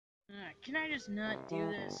Can I just not do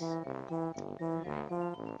this?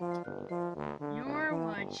 You're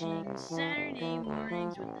watching Saturday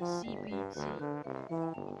Mornings with the CPT.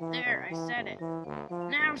 There, I said it.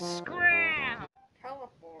 Now scram!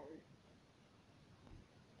 Telephone.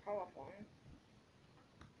 Telephone.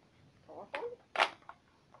 Telephone?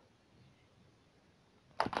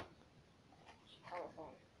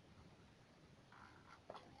 Telephone.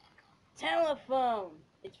 Telephone!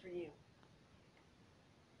 It's for you.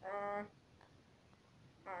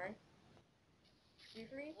 Hi.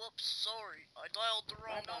 Excuse me? Whoops, sorry. I dialed the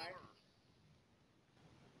wrong Bye-bye. number.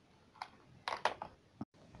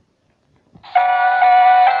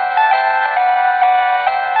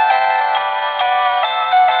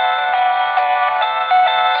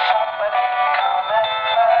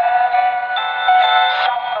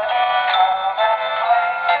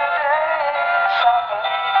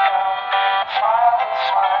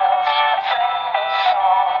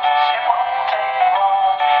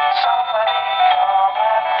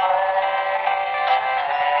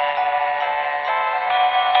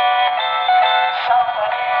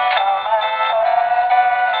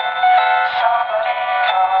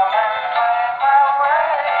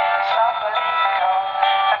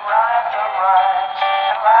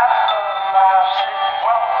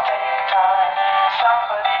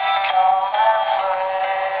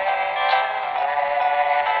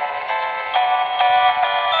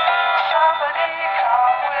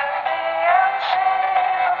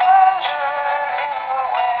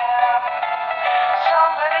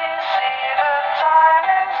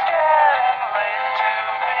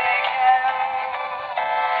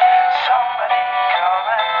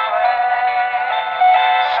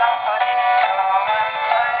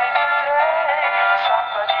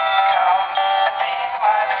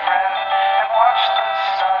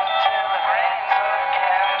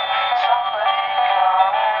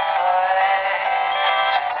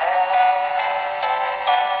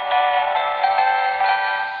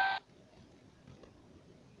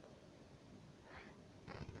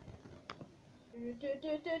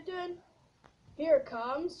 Here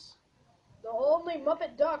comes the only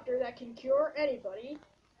Muppet doctor that can cure anybody.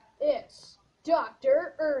 It's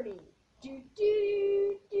Dr. Ernie.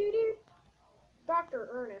 Dr.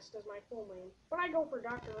 Ernest is my full name, but I go for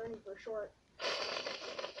Dr. Ernie for short.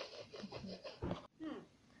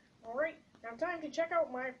 Alright, now time to check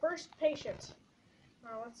out my first patient.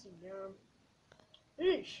 Let's see,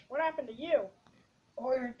 Eesh, what happened to you?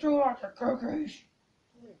 Oh, you do like the cookies.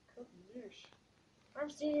 Cookies. I've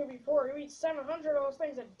seen you before. You eat 700 of those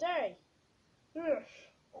things a day. Ugh.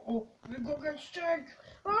 Oh, you go get sick.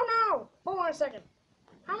 Oh no! Hold on a second.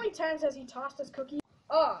 How many times has he tossed his cookie?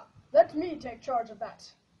 Let me take charge of that.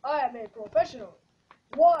 I am a professional.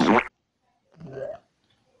 One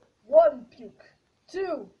puke.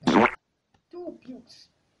 Two pukes.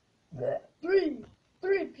 Three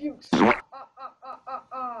pukes.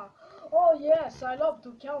 Oh yes, I love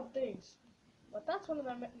to count things. But that's one of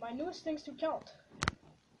my newest things to count.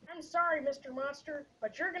 I'm sorry, Mr. Monster,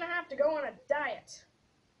 but you're gonna have to go on a diet.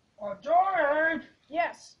 A diet?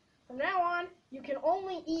 Yes. From now on, you can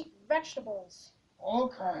only eat vegetables.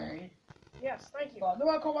 Okay. Yes, thank you. Do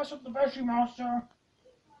I call myself the Veggie Monster?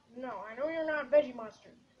 No, I know you're not Veggie Monster.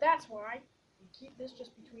 That's why we keep this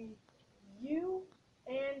just between you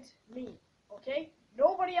and me, okay?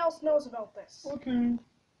 Nobody else knows about this. Okay.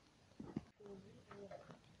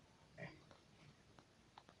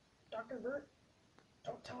 Dr. Bert,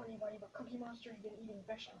 don't tell anybody about Cookie Monster. You've been eating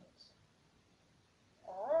vegetables.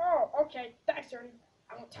 Oh, okay. Thanks, Ernie.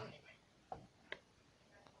 I won't tell anybody.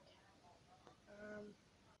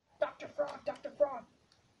 Dr. Frog.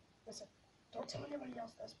 Listen, don't tell anybody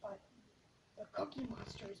else this, but the Cookie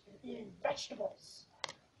Monster has been eating vegetables.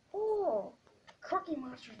 Oh, Cookie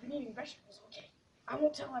Monster's been eating vegetables. Okay, I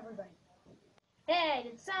won't tell everybody. Hey,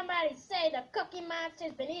 did somebody say the Cookie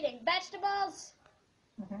Monster's been eating vegetables?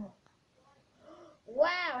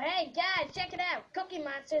 Wow, hey guys, check it out. Cookie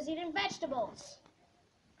Monster's eating vegetables.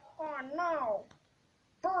 Oh no.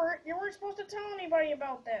 Bert, you weren't supposed to tell anybody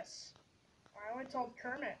about this. I only told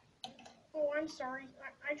Kermit. Oh, I'm sorry.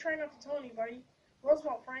 I try not to tell anybody.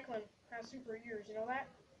 Roosevelt Franklin has super ears, you know that?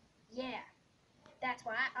 Yeah, that's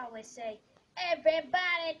why I always say,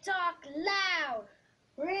 everybody talk loud.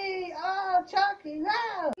 We are talking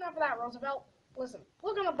now. Enough of that, Roosevelt. Listen,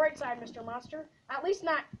 look on the bright side, Mr. Monster. At least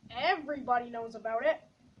not everybody knows about it.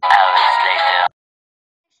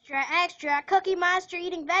 Extra, Cookie Monster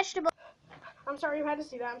eating vegetables. I'm sorry you had to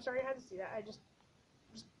see that. I just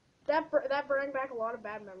that brought back a lot of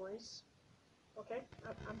bad memories. Okay,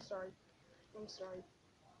 I'm sorry.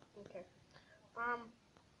 Okay.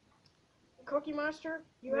 Cookie Monster,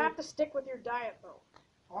 you have to stick with your diet, though.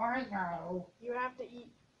 I know. You have to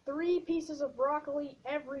eat 3 pieces of broccoli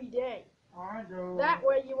every day. I know. That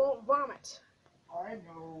way you won't vomit. I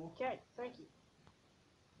know. Okay, thank you.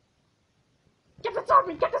 Get this off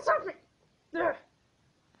me! Get this off me! Ugh.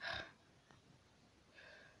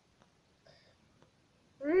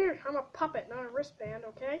 I'm a puppet, not a wristband,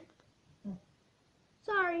 okay?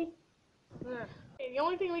 Sorry. Ugh. Okay, the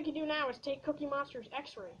only thing we can do now is take Cookie Monster's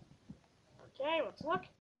x-ray. Okay, let's look.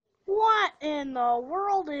 What in the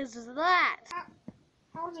world is that?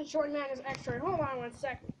 How is it showing that as x-ray? Hold on 1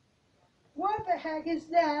 second. What the heck is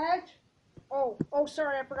that? Oh,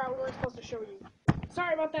 sorry, I forgot we weren't supposed to show you.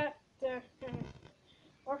 Sorry about that.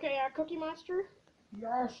 Okay, Cookie Monster.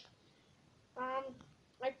 Yes.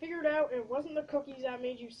 I figured out it wasn't the cookies that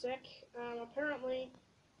made you sick. Apparently,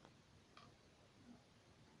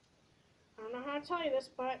 I don't know how to tell you this,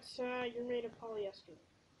 but you're made of polyester.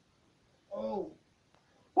 Oh.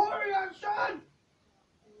 Polyester!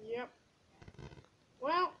 Yep.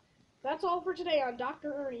 Well, that's all for today on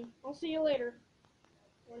Dr. Ernie. I'll see you later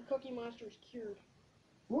when Cookie Monster's cured.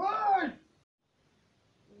 What?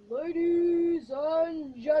 Ladies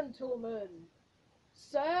and gentlemen,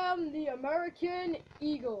 Sam the American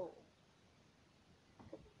Eagle.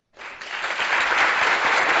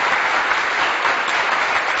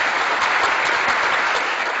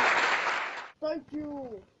 Thank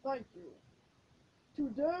you, thank you.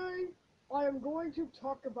 Today, I am going to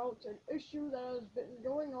talk about an issue that has been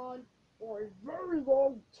going on for a very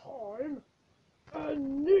long time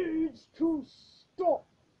and needs to stop.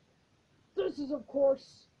 This is, of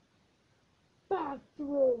course,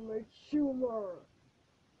 bathroom humor.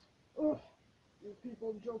 Ugh, you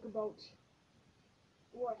people joke about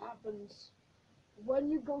what happens when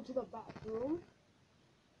you go to the bathroom,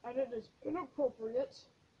 and it is inappropriate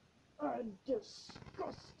and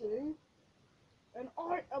disgusting, and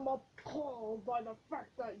I am appalled by the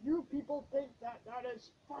fact that you people think that that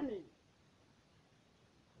is funny.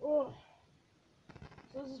 Ugh.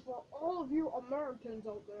 So this is for all of you Americans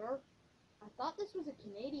out there. I thought this was a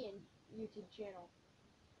Canadian YouTube channel.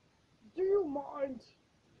 Do you mind,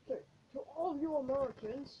 to all of you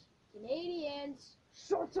Americans, Canadians.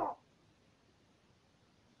 shut up!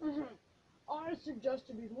 I suggest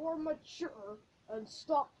to be more mature and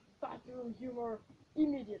stop bathroom humor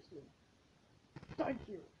immediately. Thank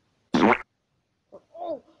you.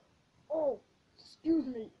 Oh, excuse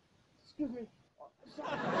me.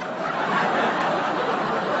 Sorry.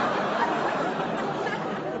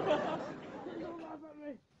 Don't laugh at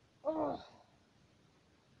me.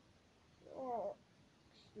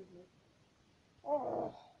 Excuse me.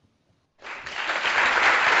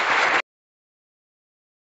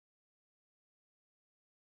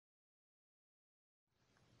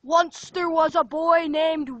 Once there was a boy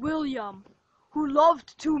named William who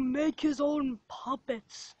loved to make his own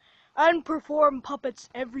puppets and perform puppets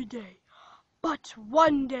every day. But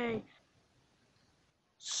one day,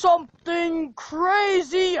 something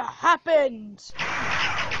crazy happened.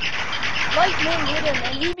 Lightning hit him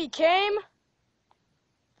and he became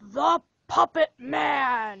the Puppet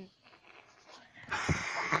Man.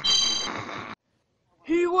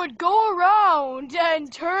 He would go around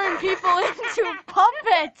and turn people into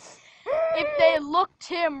puppets. If they looked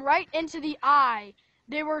him right into the eye,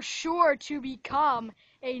 they were sure to become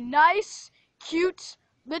a nice, cute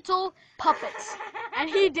little puppet. And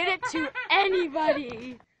he did it to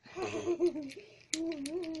anybody.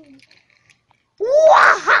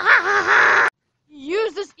 He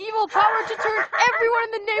used this evil power to turn everyone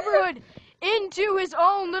in the neighborhood into his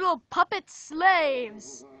own little puppet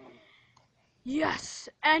slaves. Yes,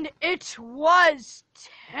 and it was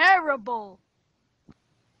terrible.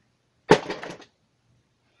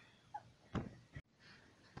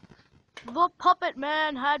 The Puppet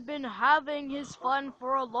Man had been having his fun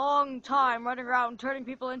for a long time, running around turning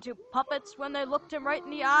people into puppets when they looked him right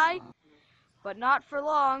in the eye. But not for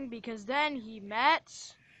long, because then he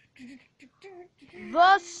met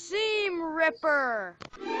the Seam Ripper.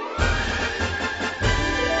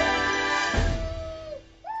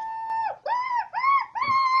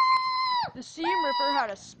 The Seam Ripper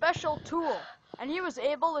had a special tool, and he was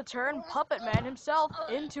able to turn Puppet Man himself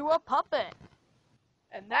into a puppet.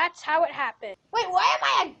 And that's how it happened. Wait, why am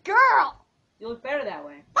I a girl? You look better that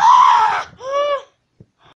way.